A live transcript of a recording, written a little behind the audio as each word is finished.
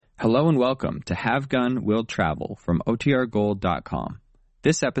Hello and welcome to Have Gun Will Travel from OTRGold.com.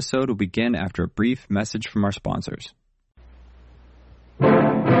 This episode will begin after a brief message from our sponsors. You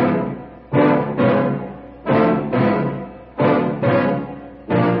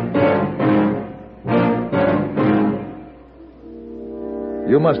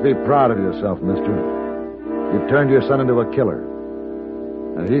must be proud of yourself, mister. You've turned your son into a killer.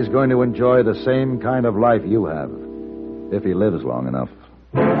 And he's going to enjoy the same kind of life you have, if he lives long enough.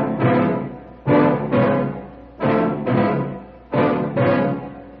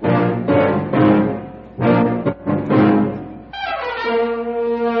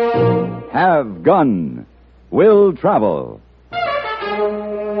 Have Gun Will Travel.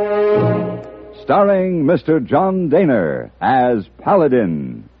 Starring Mr. John Dehner as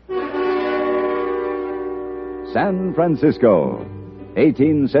Paladin. San Francisco,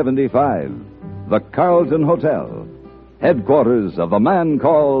 1875. The Carlton Hotel, headquarters of a man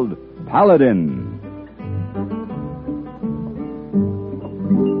called Paladin.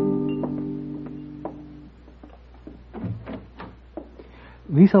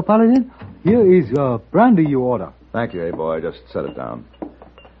 Mr. Paladin, here is brandy you order. Thank you, boy. Just set it down.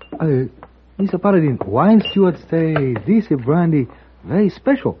 Mr. Paladin, wine steward say this brandy very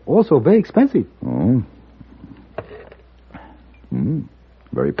special, also very expensive. Oh.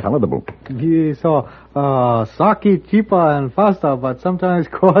 Very palatable. Yes, sake cheaper and faster, but sometimes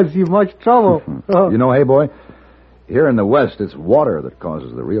cause you much trouble. You know, hey, boy, here in the West, it's water that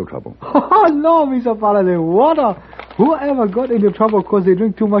causes the real trouble. Oh, no, Mr. Paladin, water. Whoever got into trouble because they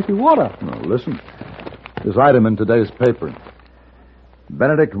drink too much water? Now, listen. This item in today's paper.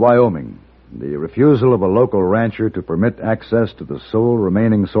 Benedict, Wyoming. The refusal of a local rancher to permit access to the sole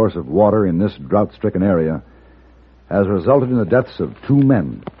remaining source of water in this drought-stricken area has resulted in the deaths of 2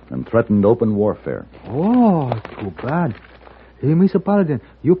 men and threatened open warfare. Oh, too bad. Hey, Mr. Paladin,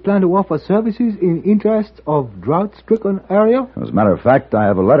 you plan to offer services in interest of drought-stricken area? As a matter of fact, I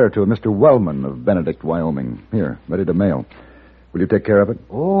have a letter to Mr. Wellman of Benedict, Wyoming. Here, ready to mail. Will you take care of it?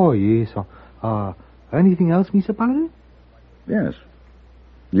 Oh, yes. Anything else, Mr. Paladin? Yes.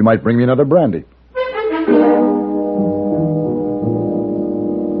 You might bring me another brandy.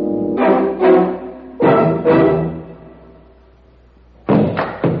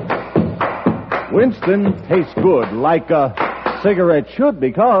 Winston tastes good like a cigarette should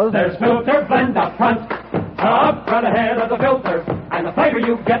because there's filter blend up front ahead of the filter, and the flavor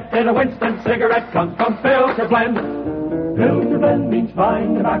you get in a Winston cigarette comes from filter blend. Filter blend means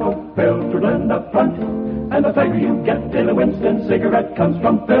fine tobacco, filter blend up front, and the flavor you get in a Winston cigarette comes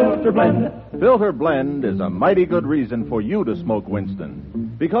from filter blend. Filter blend is a mighty good reason for you to smoke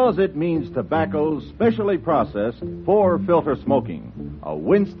Winston, because it means tobacco specially processed for filter smoking, a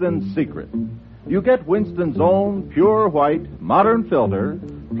Winston secret. You get Winston's own pure white, modern filter,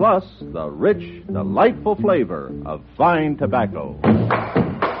 plus the rich, delightful flavor of fine tobacco.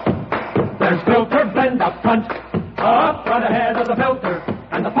 There's filter blend up front ahead of the filter,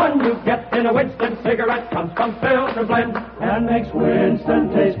 and the fun you get in a Winston cigarette comes from filter blend, and makes Winston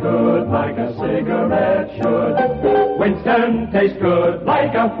taste good like a cigarette should. Winston tastes good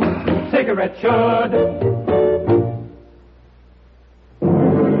like a cigarette should.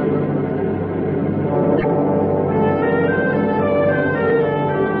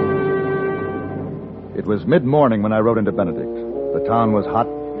 It was mid-morning when I rode into Benedict. The town was hot,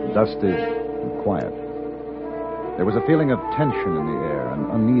 dusty, and quiet. There was a feeling of tension in the air, an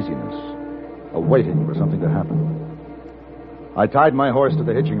uneasiness, a waiting for something to happen. I tied my horse to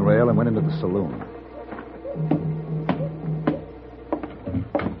the hitching rail and went into the saloon.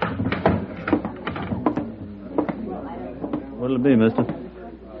 What'll it be, mister?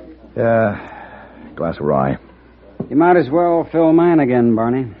 Glass of rye. You might as well fill mine again,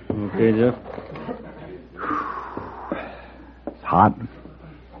 Barney. Okay, Jeff. It's hot.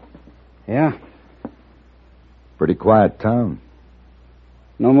 Yeah. Pretty quiet town.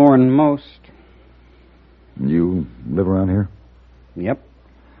 No more than most. You live around here? Yep.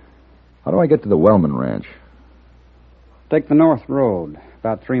 How do I get to the Wellman Ranch? Take the North Road,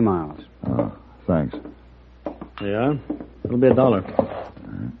 about 3 miles. Oh, thanks. Yeah? It'll be $1.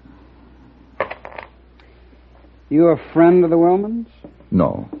 You a friend of the Wellmans?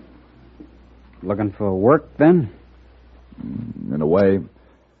 No. Looking for work, then? In a way.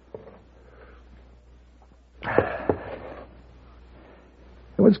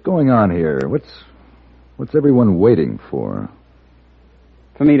 What's going on here? What's everyone waiting for?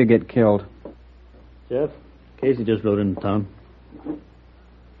 For me to get killed. Jeff, Casey just rode into town.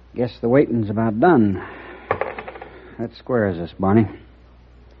 Guess the waiting's about done. That squares us, Barney.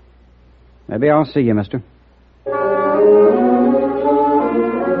 Maybe I'll see you, mister.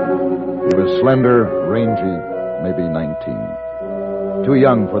 was slender, rangy, maybe 19. Too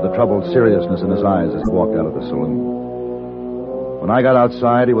young for the troubled seriousness in his eyes as he walked out of the saloon. When I got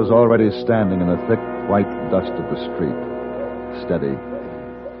outside, he was already standing in the thick, white dust of the street, steady,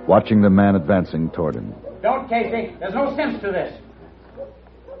 watching the man advancing toward him. Don't, Casey. There's no sense to this.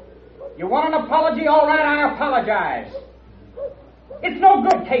 You want an apology? All right, I apologize. It's no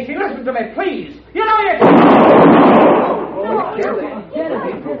good, Casey. Listen to me, please. You know you...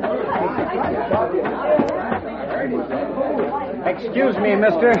 Excuse me,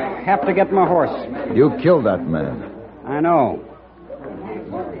 mister. Have to get my horse. You killed that man. I know.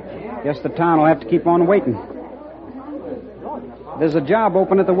 Guess the town will have to keep on waiting. There's a job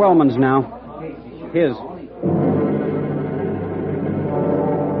open at the Wellmans now. His.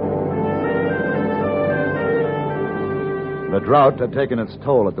 The drought had taken its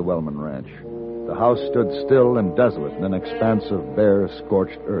toll at the Wellman Ranch. The house stood still and desolate in an expanse of bare,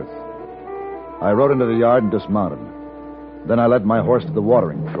 scorched earth. I rode into the yard and dismounted. Then I led my horse to the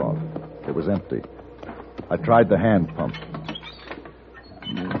watering trough. It was empty. I tried the hand pump.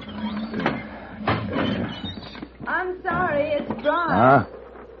 I'm sorry, it's dry. Huh?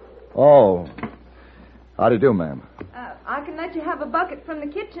 Oh. How do you do, ma'am? I can let you have a bucket from the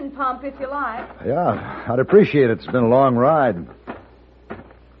kitchen pump if you like. Yeah, I'd appreciate it. It's been a long ride.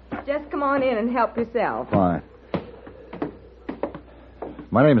 Just come on in and help yourself. Fine.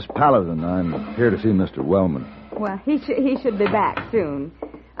 My name is Paladin. I'm here to see Mr. Wellman. Well, he should be back soon.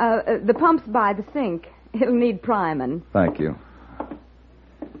 The pump's by the sink. It'll need priming. Thank you.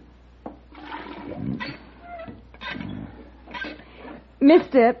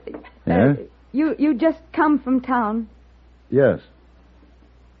 Mister, Yeah? You just come from town. Yes.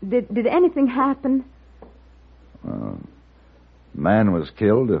 Did anything happen? Man was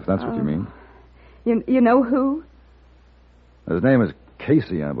killed, if that's what you mean. You know who? His name is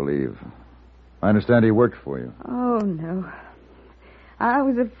Casey, I believe. I understand he worked for you. Oh, no. I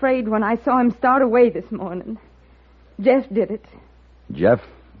was afraid when I saw him start away this morning. Jeff did it. Jeff?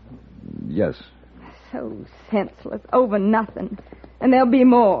 Yes. So senseless, over nothing. And there'll be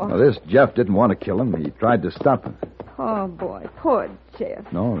more. Now, this Jeff didn't want to kill him. He tried to stop him. Oh, boy, poor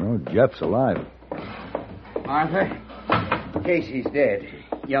Jeff. No, Jeff's alive. Martha, Casey's dead.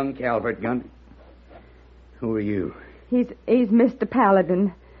 Young Calvert Gunn. Who are you? He's Mr.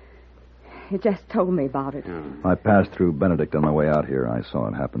 Paladin. He just told me about it. Oh. I passed through Benedict on my way out here. I saw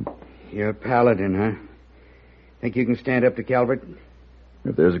it happen. You're Paladin, huh? Think you can stand up to Calvert?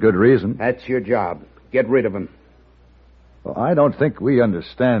 If there's a good reason. That's your job. Get rid of him. Well, I don't think we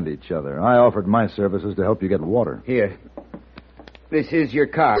understand each other. I offered my services to help you get water. Here. This is your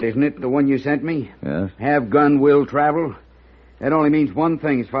card, isn't it? The one you sent me? Yes. Have gun, will travel. That only means one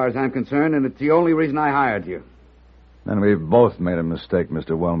thing as far as I'm concerned, and it's the only reason I hired you. And we've both made a mistake,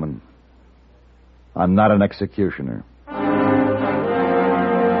 Mr. Wellman. I'm not an executioner.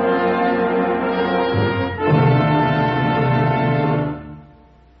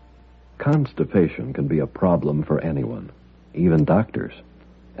 Constipation can be a problem for anyone, even doctors.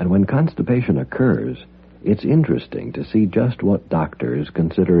 And when constipation occurs, it's interesting to see just what doctors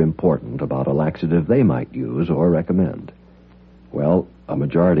consider important about a laxative they might use or recommend. Well, a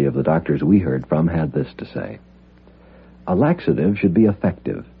majority of the doctors we heard from had this to say. A laxative should be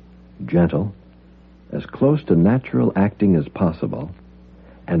effective, gentle, as close to natural acting as possible,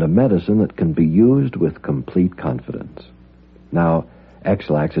 and a medicine that can be used with complete confidence. Now,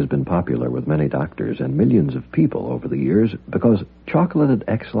 X-Lax has been popular with many doctors and millions of people over the years because chocolated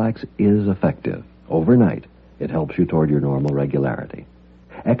X-Lax is effective. Overnight, it helps you toward your normal regularity.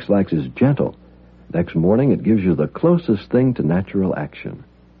 X-Lax is gentle. Next morning, it gives you the closest thing to natural action.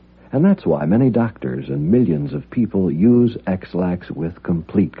 And that's why many doctors and millions of people use X-Lax with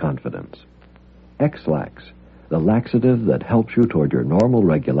complete confidence. X-Lax, the laxative that helps you toward your normal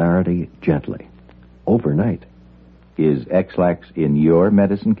regularity gently. Overnight. Is X-Lax in your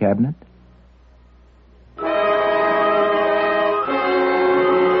medicine cabinet?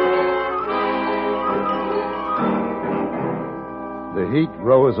 The heat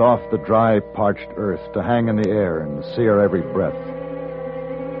rose off the dry, parched earth to hang in the air and sear every breath.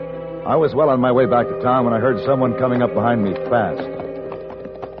 I was well on my way back to town when I heard someone coming up behind me fast.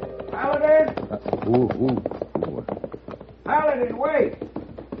 Paladin! Ooh. Paladin, wait!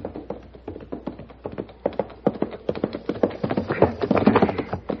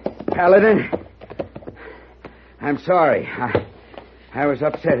 Paladin, I'm sorry. I was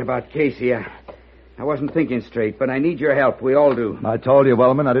upset about Casey. I wasn't thinking straight, but I need your help. We all do. I told you,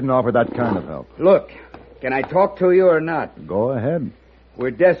 Wellman, I didn't offer that kind of help. Look, can I talk to you or not? Go ahead.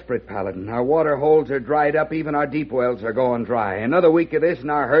 We're desperate, Paladin. Our water holes are dried up. Even our deep wells are going dry. Another week of this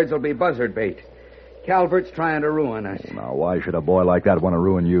and our herds will be buzzard bait. Calvert's trying to ruin us. Now, why should a boy like that want to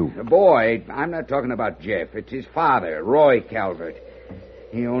ruin you? The boy? I'm not talking about Jeff. It's his father, Roy Calvert.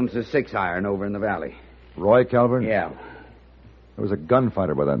 He owns the 6 Iron over in the valley. Roy Calvert? Yeah. There was a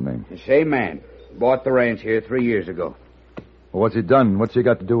gunfighter by that name. The same man. Bought the ranch here 3 years ago. Well, what's he done? What's he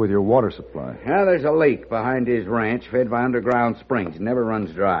got to do with your water supply? Well, there's a lake behind his ranch fed by underground springs. It never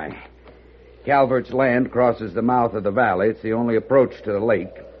runs dry. Calvert's land crosses the mouth of the valley. It's the only approach to the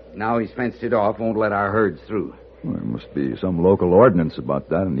lake. Now he's fenced it off, won't let our herds through. Well, there must be some local ordinance about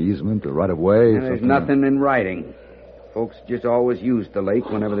that, an easement, a right-of-way. And there's nothing in writing. Folks just always used the lake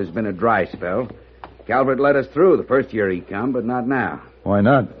whenever there's been a dry spell. Calvert let us through the first year he come, but not now. Why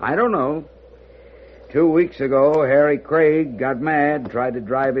not? I don't know. 2 weeks ago, Harry Craig got mad, tried to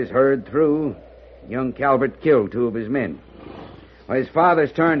drive his herd through. Young Calvert killed 2 of his men. Well, his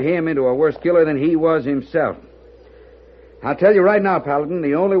father's turned him into a worse killer than he was himself. I'll tell you right now, Paladin,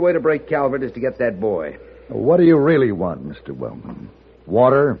 the only way to break Calvert is to get that boy. What do you really want, Mr. Wellman?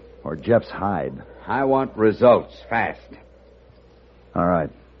 Water or Jeff's hide? I want results, fast. All right.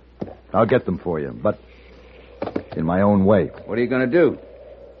 I'll get them for you, but in my own way. What are you going to do?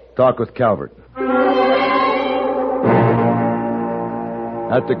 Talk with Calvert.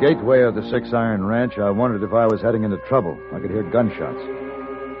 At the gateway of the 6 Iron Ranch, I wondered if I was heading into trouble. I could hear gunshots.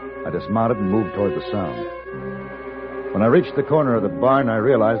 I dismounted and moved toward the sound. When I reached the corner of the barn, I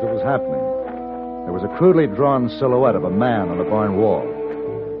realized what was happening. There was a crudely drawn silhouette of a man on the barn wall.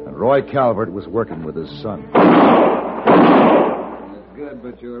 And Roy Calvert was working with his son. That's good,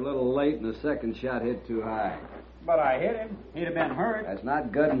 but you're a little late and the second shot hit too high. But I hit him. He'd have been hurt. That's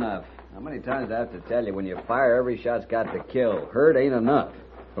not good enough. How many times do I have to tell you, when you fire, every shot's got to kill. Hurt ain't enough.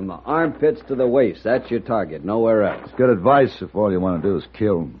 From the armpits to the waist, that's your target, nowhere else. It's good advice if all you want to do is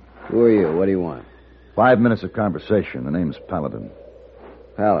kill. Who are you? What do you want? 5 minutes of conversation. The name's Paladin.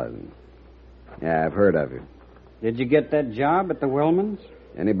 Paladin. Yeah, I've heard of you. Did you get that job at the Wellmans?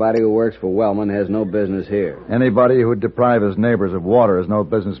 Anybody who works for Wellman has no business here. Anybody who would deprive his neighbors of water has no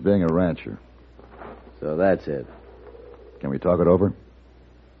business being a rancher. So that's it. Can we talk it over?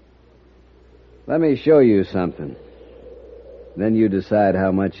 Let me show you something. Then you decide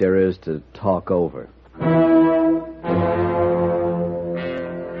how much there is to talk over.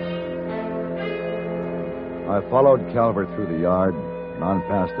 I followed Calvert through the yard and on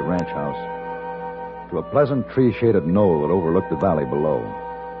past the ranch house to a pleasant tree-shaded knoll that overlooked the valley below.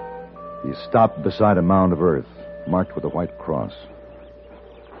 He stopped beside a mound of earth marked with a white cross.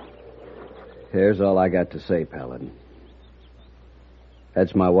 Here's all I got to say, Paladin.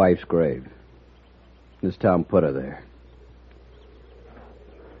 That's my wife's grave. This town put her there.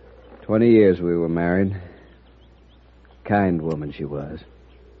 20 years we were married. Kind woman she was.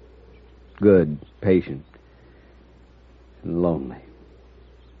 Good, patient, and lonely.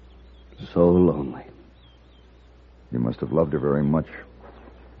 So lonely. You must have loved her very much.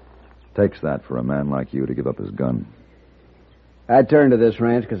 Takes that for a man like you to give up his gun. I turned to this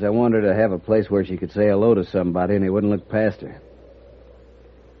ranch because I wanted her to have a place where she could say hello to somebody and he wouldn't look past her.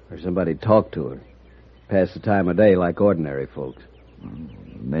 Or somebody talk to her. Pass the time of day like ordinary folks. The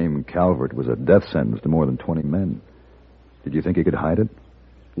name Calvert was a death sentence to more than 20 men. Did you think he could hide it?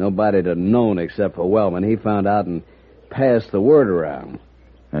 Nobody'd have known except for Wellman. He found out and passed the word around.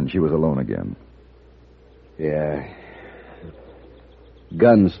 And she was alone again. Yeah.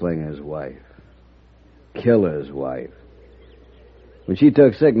 Gunslinger's wife. Killer's wife. When she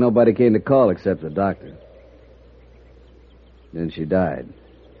took sick, nobody came to call except the doctor. Then she died.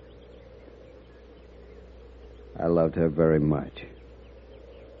 I loved her very much.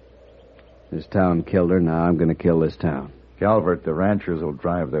 This town killed her, now I'm going to kill this town. Calvert, the ranchers will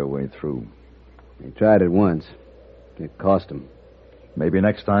drive their way through. They tried it once. It cost them. Maybe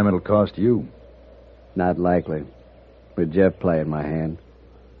next time it'll cost you. Not likely. With Jeff playing my hand.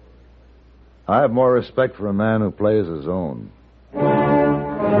 I have more respect for a man who plays his own.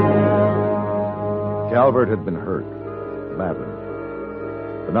 Calvert had been hurt. Badly.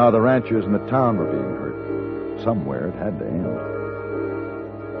 But now the ranchers in the town were being hurt. Somewhere it had to end.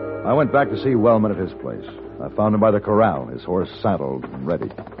 I went back to see Wellman at his place. I found him by the corral, his horse saddled and ready.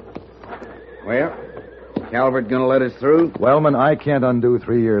 Well, Calvert gonna let us through? Wellman, I can't undo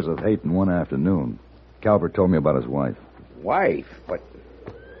 3 years of hate in one afternoon. Calvert told me about his wife. Wife? But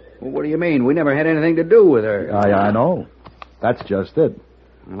what do you mean? We never had anything to do with her. I know. That's just it.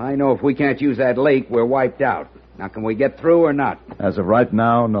 Well, I know if we can't use that lake, we're wiped out. Now, can we get through or not? As of right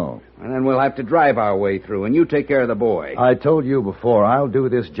now, no. And then we'll have to drive our way through, and you take care of the boy. I told you before, I'll do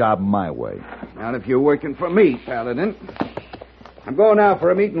this job my way. Not if you're working for me, Paladin. I'm going out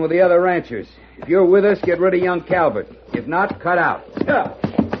for a meeting with the other ranchers. If you're with us, get rid of young Calvert. If not, cut out.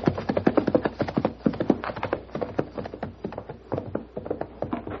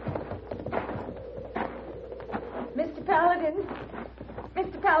 Mr. Paladin.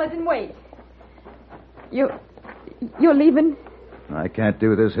 Mr. Paladin, wait. You're leaving? I can't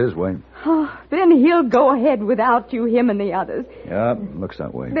do this his way. Oh, then he'll go ahead without you, him and the others. Yeah, looks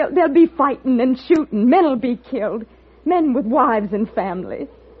that way. They'll be fighting and shooting. Men will be killed. Men with wives and families.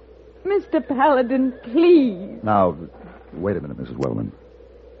 Mr. Paladin, please. Now, wait a minute, Mrs. Wellman.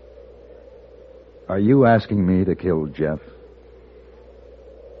 Are you asking me to kill Jeff?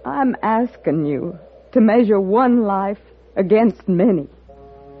 I'm asking you to measure one life against many.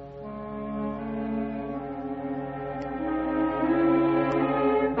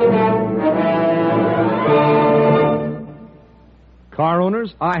 Car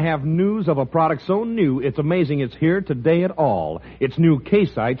owners, I have news of a product so new, it's amazing it's here today at all. It's new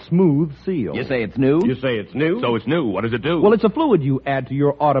K-Site Smooth Seal. You say it's new? You say it's new? So it's new. What does it do? Well, it's a fluid you add to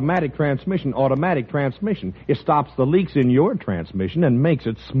your automatic transmission. It stops the leaks in your transmission and makes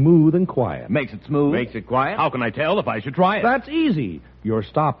it smooth and quiet. Makes it smooth? Makes it quiet? How can I tell if I should try it? That's easy. Your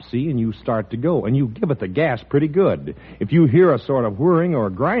stop, see, and you start to go, and you give it the gas pretty good. If you hear a sort of whirring or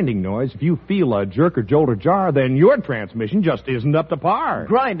grinding noise, if you feel a jerk or jolt or jar, then your transmission just isn't up to par.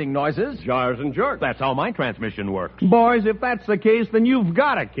 Grinding noises? Jars and jerks. That's how my transmission works. Boys, if that's the case, then you've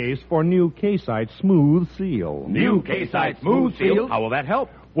got a case for new K-Site Smooth Seal. New K-Site Smooth Seal? How will that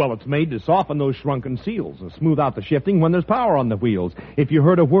help? Well, it's made to soften those shrunken seals and smooth out the shifting when there's power on the wheels. If you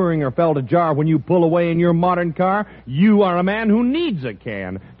heard a whirring or felt a jar when you pull away in your modern car, you are a man who needs a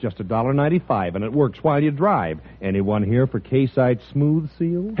can. Just $1.95, and it works while you drive. Anyone here for K-Site Smooth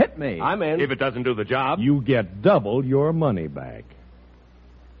Seal? Hit me. I'm in. If it doesn't do the job, you get double your money back.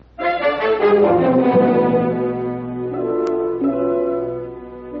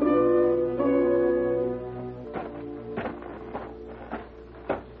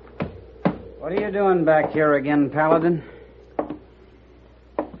 What are you doing back here again, Paladin?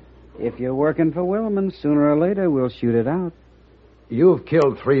 If you're working for Willman, sooner or later we'll shoot it out. You've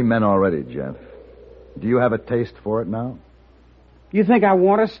killed 3 men already, Jeff. Do you have a taste for it now? You think I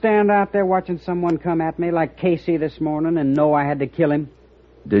want to stand out there watching someone come at me like Casey this morning and know I had to kill him?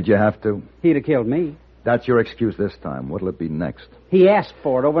 Did you have to? He'd have killed me. That's your excuse this time. What'll it be next? He asked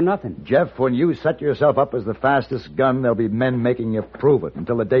for it over nothing. Jeff, when you set yourself up as the fastest gun, there'll be men making you prove it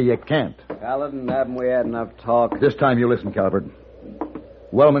until the day you can't. Paladin, haven't we had enough talk? This time you listen, Calvert.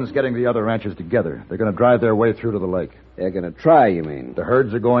 Wellman's getting the other ranchers together. They're going to drive their way through to the lake. They're going to try, you mean? The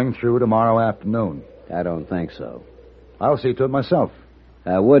herds are going through tomorrow afternoon. I don't think so. I'll see to it myself.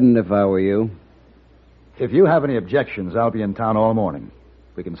 I wouldn't if I were you. If you have any objections, I'll be in town all morning.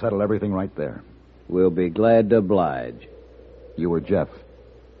 We can settle everything right there. We'll be glad to oblige. You were Jeff.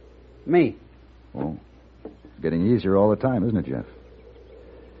 Me. Oh, it's getting easier all the time, isn't it, Jeff?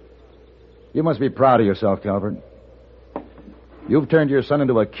 You must be proud of yourself, Calvert. You've turned your son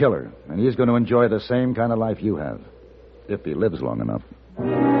into a killer, and he's going to enjoy the same kind of life you have, if he lives long enough.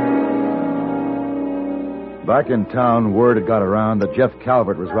 Back in town, word had got around that Jeff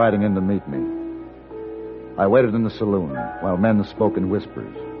Calvert was riding in to meet me. I waited in the saloon while men spoke in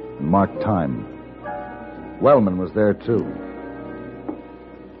whispers and marked time. Wellman was there, too.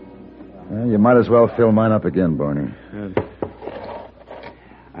 Well, you might as well fill mine up again, Barney.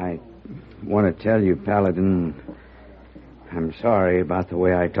 I want to tell you, Paladin, I'm sorry about the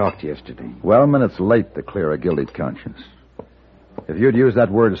way I talked yesterday. Wellman, it's late to clear a guilty conscience. If you'd used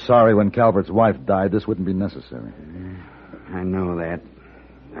that word sorry when Calvert's wife died, this wouldn't be necessary. I know that.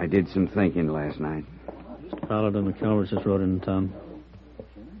 I did some thinking last night. Paladin, the Calverts just rode into town.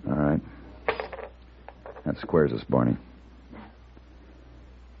 All right. That squares us, Barney.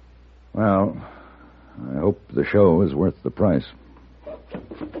 Well, I hope the show is worth the price.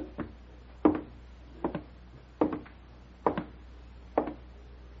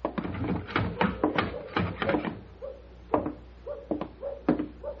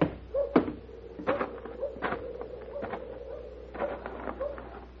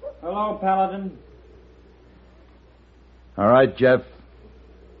 Hello, Paladin. All right, Jeff.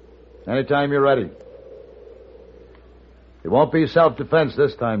 Anytime you're ready. It won't be self-defense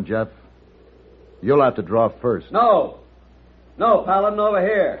this time, Jeff. You'll have to draw first. No, Paladin, over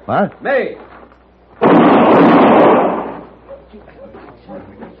here. What? Me.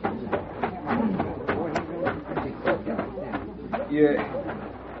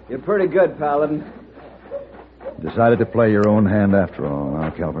 You're pretty good, Paladin. Decided to play your own hand after all, now,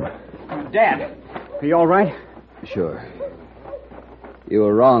 Calvert. Dad, are you all right? Sure. You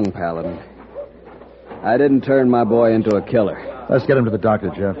were wrong, Paladin. I didn't turn my boy into a killer. Let's get him to the doctor,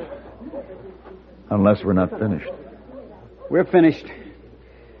 Jeff. Unless we're not finished. We're finished.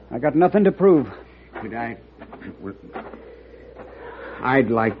 I got nothing to prove. Could I'd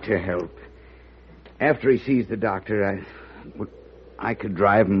like to help. After he sees the doctor, I could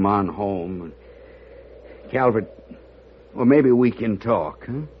drive him on home. Calvert, well, maybe we can talk,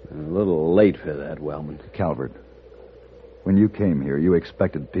 huh? A little late for that, Wellman. Calvert, when you came here, you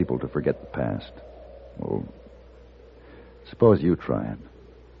expected people to forget the past. Well, suppose you try it.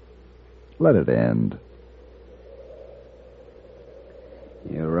 Let it end.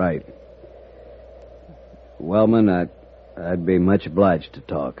 You're right. Wellman, I'd be much obliged to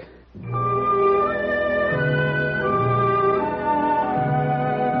talk.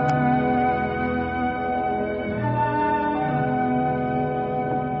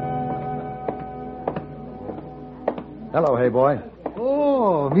 Hello, hey boy.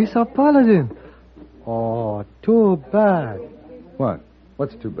 Oh, Mr. Paladin. Oh, too bad. What?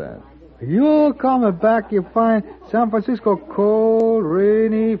 What's too bad? You coming back, you find San Francisco cold,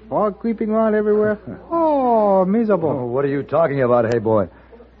 rainy, fog creeping around everywhere. Oh, miserable. Oh, what are you talking about, hey boy?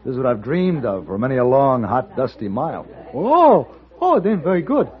 This is what I've dreamed of for many a long, hot, dusty mile. Oh, then very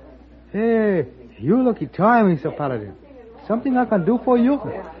good. Hey, you lucky time, Mr. Paladin. Something I can do for you?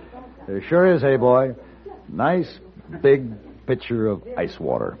 There sure is, hey boy. Nice, big pitcher of ice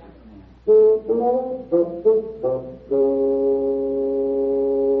water.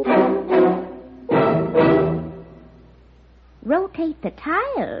 Rotate the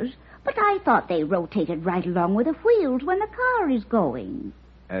tires? But I thought they rotated right along with the wheels when the car is going.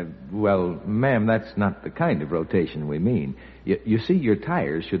 Well, ma'am, that's not the kind of rotation we mean. You see, your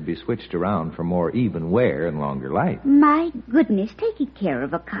tires should be switched around for more even wear and longer life. My goodness, taking care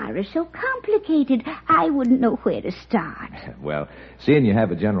of a car is so complicated, I wouldn't know where to start. Well, seeing you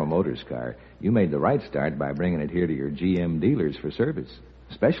have a General Motors car, you made the right start by bringing it here to your GM dealers for service,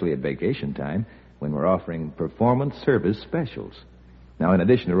 especially at vacation time when we're offering performance service specials. Now, in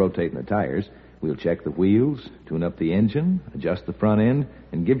addition to rotating the tires, we'll check the wheels, tune up the engine, adjust the front end,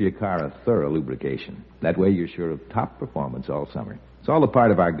 and give your car a thorough lubrication. That way you're sure of top performance all summer. It's all a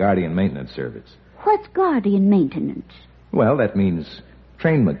part of our Guardian maintenance service. What's Guardian maintenance? Well, that means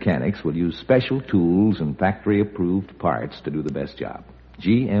trained mechanics will use special tools and factory-approved parts to do the best job.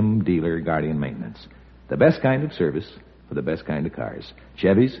 GM Dealer Guardian Maintenance. The best kind of service for the best kind of cars.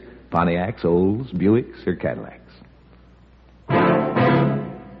 Chevys, Pontiacs, Olds, Buicks, or Cadillacs.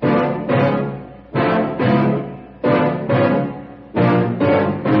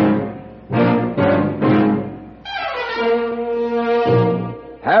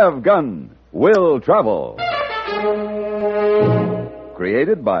 Have Gun Will Travel.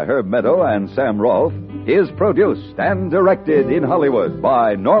 Created by Herb Meadow and Sam Rolfe, is produced and directed in Hollywood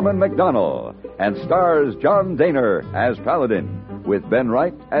by Norman McDonnell and stars John Daner as Paladin with Ben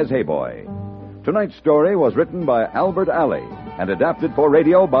Wright as Hayboy. Tonight's story was written by Albert Alley and adapted for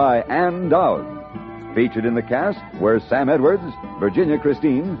radio by Ann Dowd. Featured in the cast were Sam Edwards, Virginia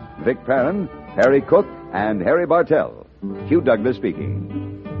Christine, Vic Perrin, Harry Cook, and Harry Bartell. Hugh Douglas speaking.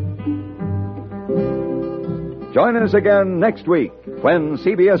 Join us again next week when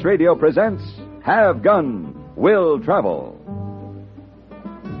CBS Radio presents Have Gun Will Travel.